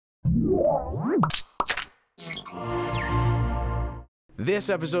This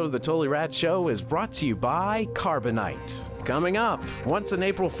episode of the Totally Rad Show is brought to you by Carbonite. Coming up, once an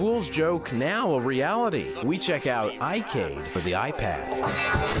April Fool's joke, now a reality. We check out iCade for the iPad.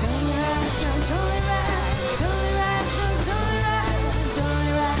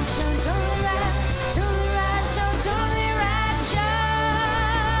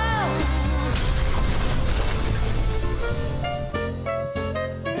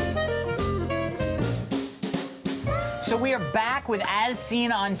 So we are back with As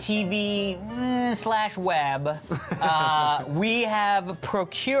Seen on TV / web. We have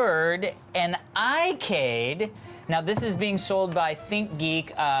procured an iCade. Now this is being sold by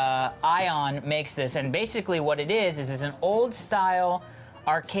ThinkGeek. Ion makes this, and basically what it is it's an old style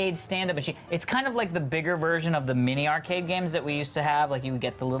arcade stand-up machine. It's kind of like the bigger version of the mini arcade games that we used to have. Like you would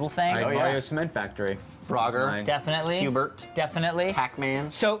get the little thing. Like Mario Cement Factory. Frogger. Definitely. Cubert. Definitely. Pac-Man.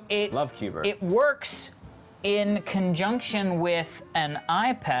 So Love Cubert. It works in conjunction with an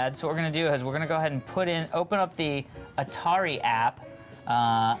iPad. So what we're gonna do is we're gonna go ahead and open up the Atari app.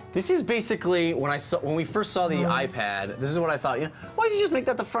 This is basically when we first saw the iPad. This is what I thought. You know, why did you just make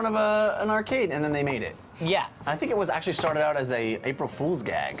that the front of an arcade? And then they made it. Yeah. I think it was actually started out as a April Fool's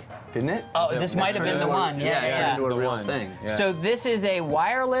gag, didn't it? Oh, this might have been the one. Yeah, it turned into a real one. thing. Yeah. So this is a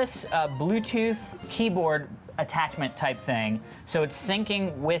wireless Bluetooth keyboard attachment type thing. So it's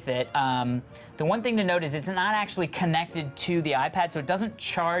syncing with it. The one thing to note is it's not actually connected to the iPad, so it doesn't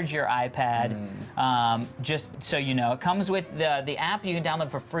charge your iPad. Just so you know, it comes with the app you can download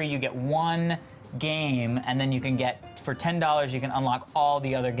for free. You get one game, and then you can get, for $10, you can unlock all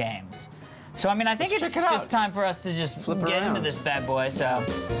the other games. So I mean, I think it's just time for us to just get into this bad boy. So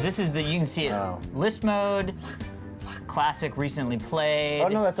this is you can see it, list mode, classic, recently played. Oh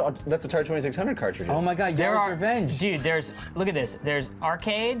no, that's Atari 2600 cartridges. Oh my God, There Yellow's are, Revenge. dude, look at this. There's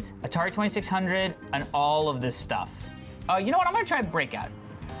arcades, Atari 2600, and all of this stuff. You know what, I'm gonna try Breakout.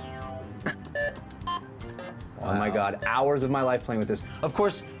 Oh my God, hours of my life playing with this. Of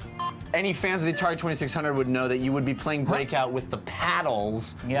course, any fans of the Atari 2600 would know that you would be playing Breakout with the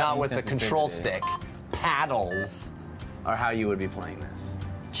paddles, not with the control stick. Paddles are how you would be playing this.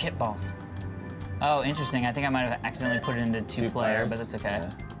 Chip balls. Oh, interesting. I think I might have accidentally put it into two-player, but that's okay.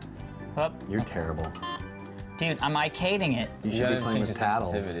 Yeah. Oh. You're terrible. Dude, I'm iCading it. You should be playing with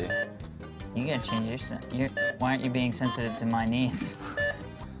paddles. You gotta change your why aren't you being sensitive to my needs?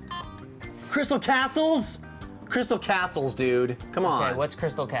 Crystal Castles? Crystal Castles, dude. Come on. Okay, what's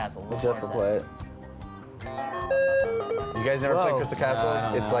Crystal Castles? Let's Jeff will play it. You guys never played Crystal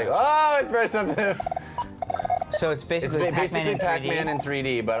Castles? It's like, oh, it's very sensitive. So it's basically Pac-Man in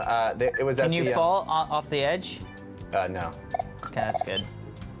 3D, but it was at the... Can you fall off the edge? No. Okay, that's good.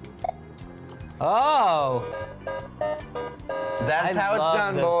 Oh! That's how it's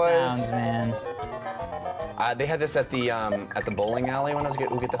done, those boys. Sounds, man. They had this at the bowling alley when I was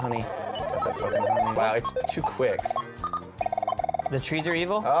getting the honey. Got that fucking honey. Wow, it's too quick. The trees are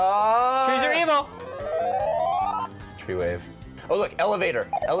evil? Oh! Trees are evil! Tree wave. Oh look, elevator.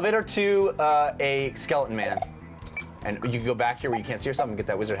 Elevator to a skeleton man. And you can go back here where you can't see yourself and get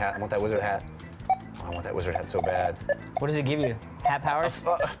that wizard hat. I want that wizard hat. Oh, I want that wizard hat so bad. What does it give you? Hat powers?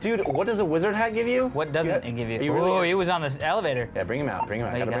 Dude, what does a wizard hat give you? What doesn't it give you? Really Oh, he was on this elevator. Yeah, bring him out, bring him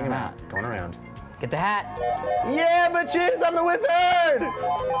out. Oh, Gotta bring him out. Going around. Get the hat. Yeah, bitches, I'm the wizard!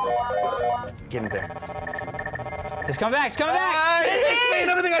 Get in there. It's coming back, it's coming back! It's me and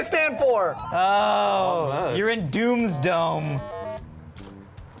everything I stand for! Oh, you're in Doom's Dome.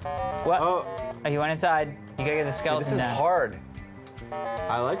 What? Oh, You went inside. You gotta get the skeleton This is down. hard.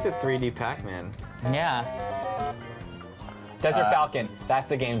 I like the 3D Pac-Man. Yeah. Desert Falcon. That's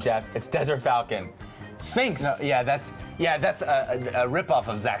the game, Jeff. It's Desert Falcon. Sphinx. No, yeah, that's a ripoff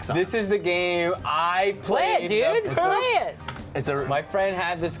of Zaxxon. This is the game I Play played. it, dude. Play it. My friend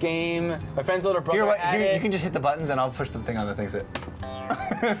had this game. My friend's older brother had Here, it. you can just hit the buttons and I'll push the thing on the things that.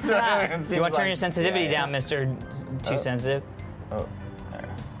 Do you want to turn your sensitivity down, Mr. Too Sensitive? Oh.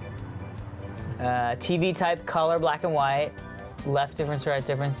 TV type, color, black and white. Left difference, right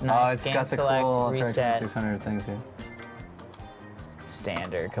difference. Nice. It's Game got the select, cool reset. 600 things here.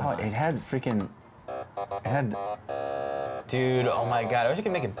 Standard. Come on. It had freaking. It had. Dude, oh my God, I wish I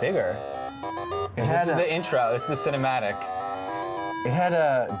could make it bigger. This is the intro, this is the cinematic. It had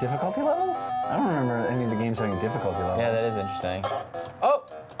difficulty levels? I don't remember any of the games having difficulty levels. Yeah, that is interesting. Oh!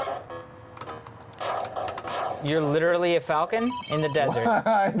 You're literally a falcon in the desert.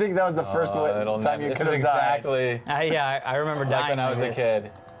 I think that was the first time you could have died. Exactly Yeah, I remember like dying when I was a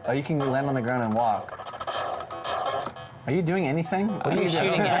kid. Oh, you can land on the ground and walk. Are you doing anything? What are you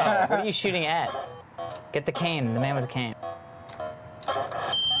shooting at? What are you shooting at? Get the cane, the man with the cane.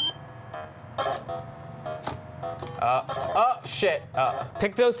 Oh, shit.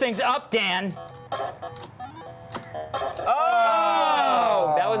 Pick those things up, Dan.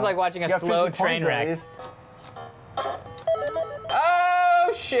 Oh! That was like watching a You got slow 50 train points at wreck. least.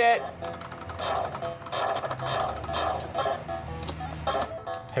 Oh, shit.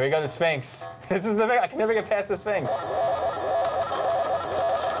 Here we go, the Sphinx. This is the thing. I can never get past the Sphinx.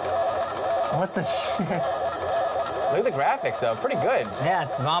 What the shit? Look at the graphics, though. Pretty good. Yeah,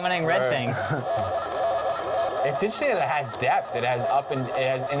 it's vomiting red things. It's interesting that it has depth. It has up and it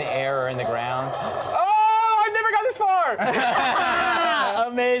has in the air or in the ground. Oh, I never got this far.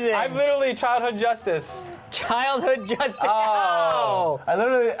 Amazing. I'm literally childhood justice. Childhood justice. Oh. I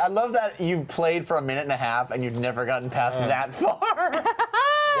love that you played for a minute and a half and you've never gotten past that far.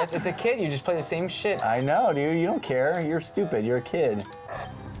 Yes, as a kid, you just play the same shit. I know, dude. You don't care. You're stupid. You're a kid.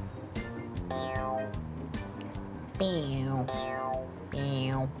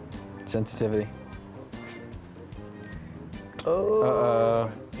 Sensitivity. Oh.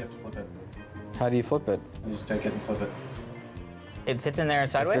 Uh-oh. You have to flip it. How do you flip it? You just take it and flip it. It fits in there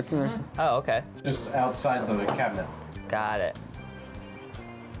sideways? fits in there. Oh, okay. Just outside the cabinet. Got it.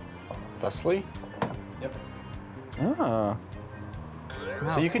 Thusly? Yep. Oh.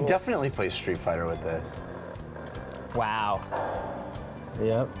 So you could definitely play Street Fighter with this. Wow.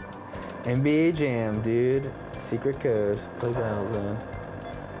 Yep. NBA Jam, dude. Secret code. Play Battlezone.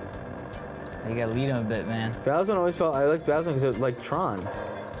 You gotta lead him a bit, man. Battlezone always felt, I like Battlezone because it was like Tron.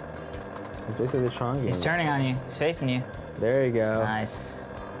 It's basically the Tron game. He's turning on you. He's facing you. There you go. Nice.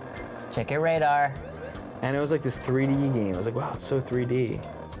 Check your radar. And it was like this 3D game. I was like, wow, it's so 3D.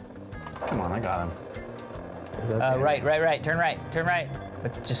 Come on, I got him. Is that Right. Turn right.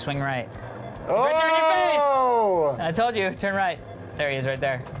 But just swing right. Oh! Right there in your face! I told you, turn right. There he is, right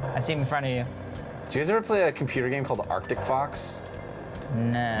there. I see him in front of you. Did you guys ever play a computer game called Arctic Fox?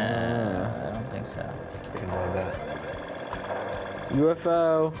 No, I don't think so. I can love that.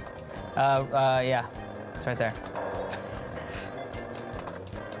 UFO. Yeah, it's right there.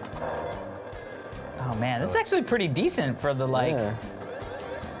 Oh man, this is actually pretty decent for the like. Yeah.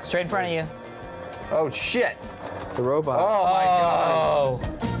 Straight in front of you. Oh shit! It's a robot. Oh my god!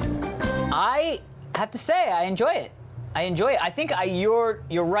 I have to say, I enjoy it. I think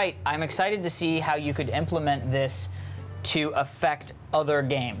you're right. I'm excited to see how you could implement this to affect other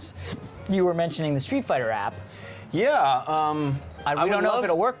games. You were mentioning the Street Fighter app. Yeah, We don't know if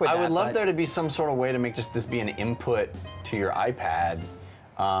it'll work with I that, would love but- there to be some sort of way to make just this be an input to your iPad.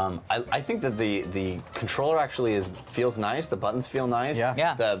 I think that the controller actually feels nice. The buttons feel nice.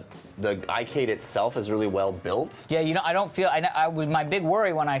 Yeah. The iCade itself is really well built. Yeah, I don't feel. My big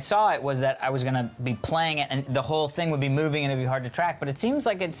worry when I saw it was that I was gonna be playing it and the whole thing would be moving and it'd be hard to track. But it seems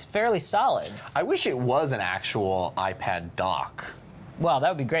like it's fairly solid. I wish it was an actual iPad dock. Well, that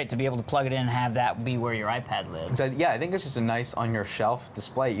would be great to be able to plug it in and have that be where your iPad lives. Yeah, I think it's just a nice on-your-shelf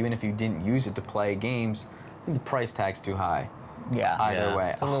display. Even if you didn't use it to play games, I think the price tag's too high. Yeah. Either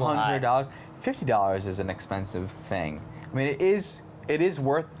way, It's a little high. $100, $50 is an expensive thing. I mean, it is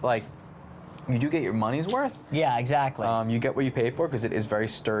worth, like, you do get your money's worth. Yeah, exactly. You get what you pay for because it is very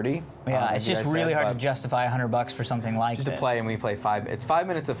sturdy. Yeah, as it's you just guys really said, hard to but justify $100 for something like just this. to play, and we play it's 5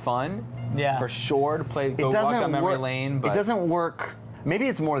 minutes of fun. Yeah. For sure to play. Go walk down memory lane. But It doesn't work. Maybe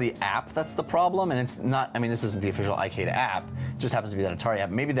it's more the app that's the problem, and it's not. I mean, this isn't the official iCade app. It just happens to be that Atari app.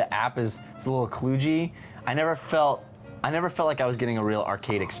 Maybe the app is a little kludgy. I never felt like I was getting a real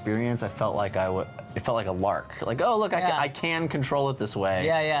arcade experience. I felt like it felt like a lark. Like, oh look, Yeah. I can control it this way.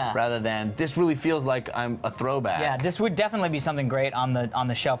 Yeah. Rather than this really feels like I'm a throwback. Yeah, this would definitely be something great on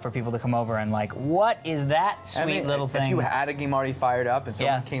the shelf for people to come over and like, what is that sweet I mean, little thing? If you had a game already fired up and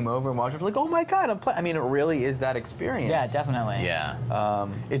someone Yeah. came over and watched it, like, oh my god, I'm playing. I mean, it really is that experience. Yeah, definitely. Yeah.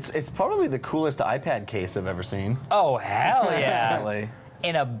 It's probably the coolest iPad case I've ever seen. Oh hell yeah! Definitely.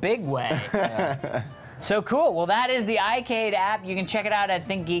 In a big way. So cool. Well, that is the iCade app. You can check it out at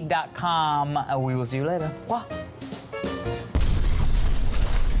thinkgeek.com. We will see you later. Wah.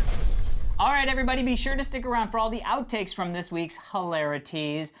 All right, everybody, be sure to stick around for all the outtakes from this week's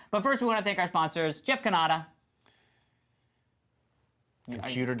hilarities. But first, we want to thank our sponsors, Jeff Canada.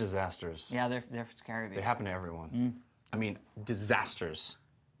 Computer disasters. Yeah, they're scary. They happen to everyone. I mean, disasters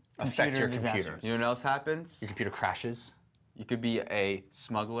affect your computer. disasters. You know what else happens? Your computer crashes. You could be a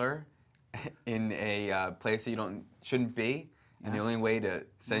smuggler in a place that you shouldn't be, and the only way to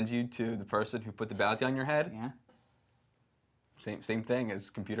send you to the person who put the bounty on your head. Yeah. Same thing as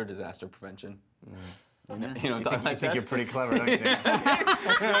computer disaster prevention. You know what I'm You talking think, about? you think you're pretty clever, don't you? Dan? You know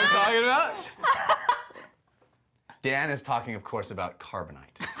what I'm talking about? Dan is talking, of course, about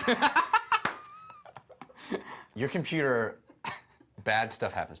carbonite. Your computer, bad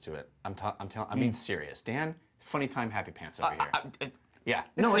stuff happens to it. I'm being serious. Dan Funny time, happy pants over here. Yeah.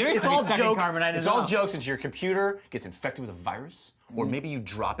 No, it's seriously all stuck in jokes. carbonite It's as all well. jokes until your computer gets infected with a virus, or maybe you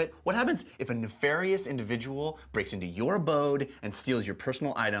drop it. What happens if a nefarious individual breaks into your abode and steals your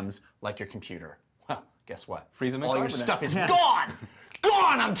personal items, like your computer? Well, guess what? Freeze them in all your carbonite. stuff is gone.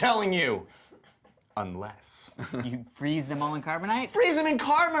 Gone, I'm telling you. Unless You freeze them all in carbonite? freeze them in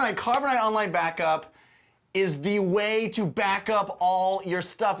carbonite. Carbonite Online Backup is the way to back up all your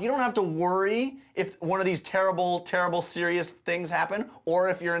stuff. You don't have to worry if one of these terrible, terrible, serious things happen, or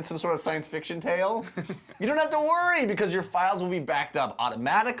if you're in some sort of science fiction tale. You don't have to worry because your files will be backed up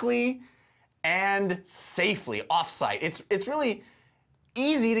automatically and safely off-site. It's really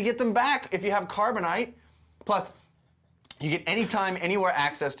easy to get them back if you have Carbonite. Plus, you get anytime, anywhere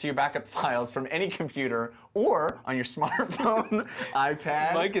access to your backup files from any computer or on your smartphone,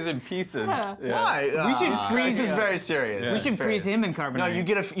 iPad. Mike is in pieces. Why? We should freeze This is it. very serious. We should freeze him in carbonite. No, you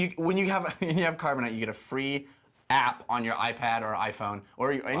get when you have Carbonite, you get a free app on your iPad or iPhone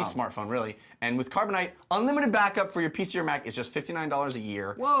or any smartphone really. And with Carbonite, unlimited backup for your PC or Mac is just $59 a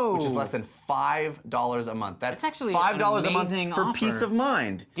year, Whoa. which is less than $5 a month. That's actually $5 an a month amazing for offer. peace of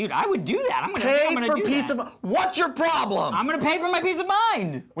mind. Dude, I would do that. I'm Pay gonna for do peace that. of. What's your problem? I'm gonna pay for my peace of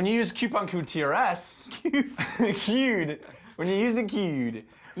mind. When you use coupon code TRS, CUDE, when you use the CUDE,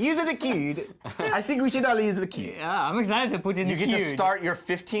 I think we should all use the CUDE. Yeah, I'm excited to put in You the get to queue. start your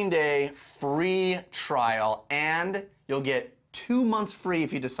 15-day free trial, and you'll get 2 months free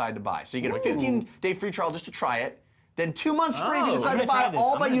if you decide to buy. So you get a 15-day free trial just to try it, then 2 months free if you decide I'm to gonna try buy, this.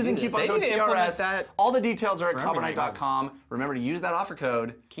 all I'm by gonna using do this. coupon They code need to implement TRS. that All the details are at everybody. carbonite.com. Remember to use that offer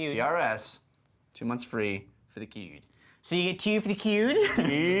code CUDE. TRS. 2 months free for the CUDE. So you get two for the queued.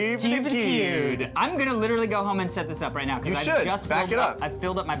 Two Two for the queued. I'm gonna literally go home and set this up right now because You I should. just Back filled it up. I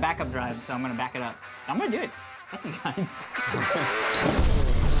filled up my backup drive, so I'm gonna back it up. I'm gonna do it. Thank you guys.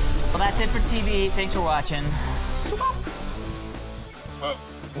 Well, that's it for TV. Thanks for watching. Swap.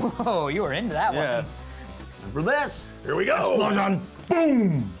 Whoa, you were into that one. For this. Here we go. Explosion.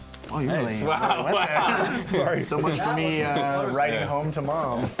 Boom. Oh, you really Wow. Sorry. So much for me writing home to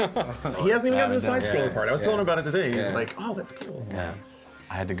mom. He hasn't even gotten to the done side it. scroller part. I was telling him about it today. He's Yeah. like, oh, that's cool. Yeah.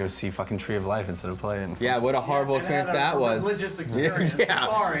 I had to go see fucking Tree of Life instead of playing. Yeah, what a horrible experience that was. Religious experience. Yeah.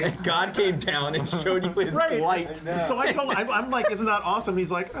 Sorry. God came down and showed you his Right. light. So I told him, I'm like, isn't that awesome?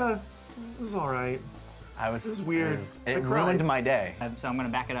 He's like, it was all right. It was weird. I It cried. ruined my day. So I'm gonna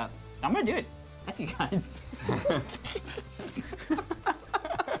back it up. I'm gonna do it. F you guys.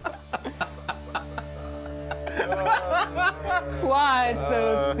 Why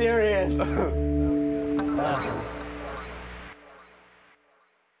so serious?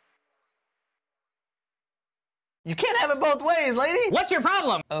 You can't have it both ways, lady. What's your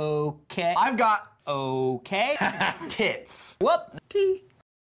problem? Okay. I've got Okay. tits. Whoop.